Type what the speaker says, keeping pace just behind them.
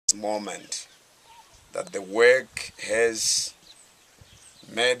moment that the work has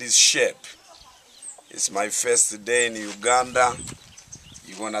made its shape. It's my first day in Uganda.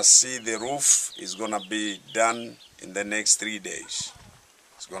 You're going to see the roof is going to be done in the next 3 days.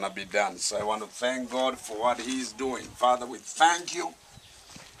 It's going to be done. So I want to thank God for what He's doing. Father, we thank you.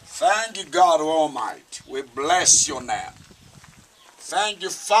 Thank you, God Almighty. We bless your name. Thank you,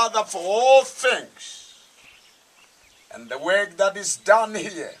 Father, for all things and the work that is done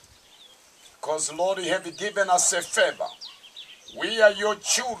here. Because, Lord, you have given us a favor. We are your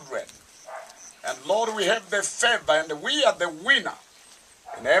children. And, Lord, we have the favor and we are the winner.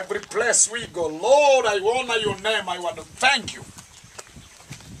 In every place we go, Lord, I honor your name. I want to thank you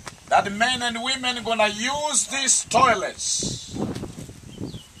that men and women are going to use these toilets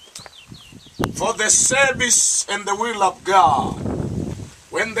for the service and the will of God.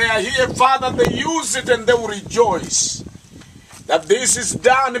 When they are here, Father, they use it and they will rejoice that this is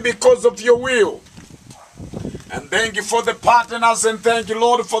done because of your will. And thank you for the partners and thank you,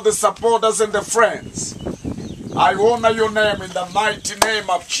 Lord, for the supporters and the friends. I honor your name in the mighty name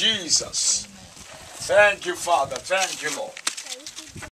of Jesus. Thank you, Father. Thank you, Lord.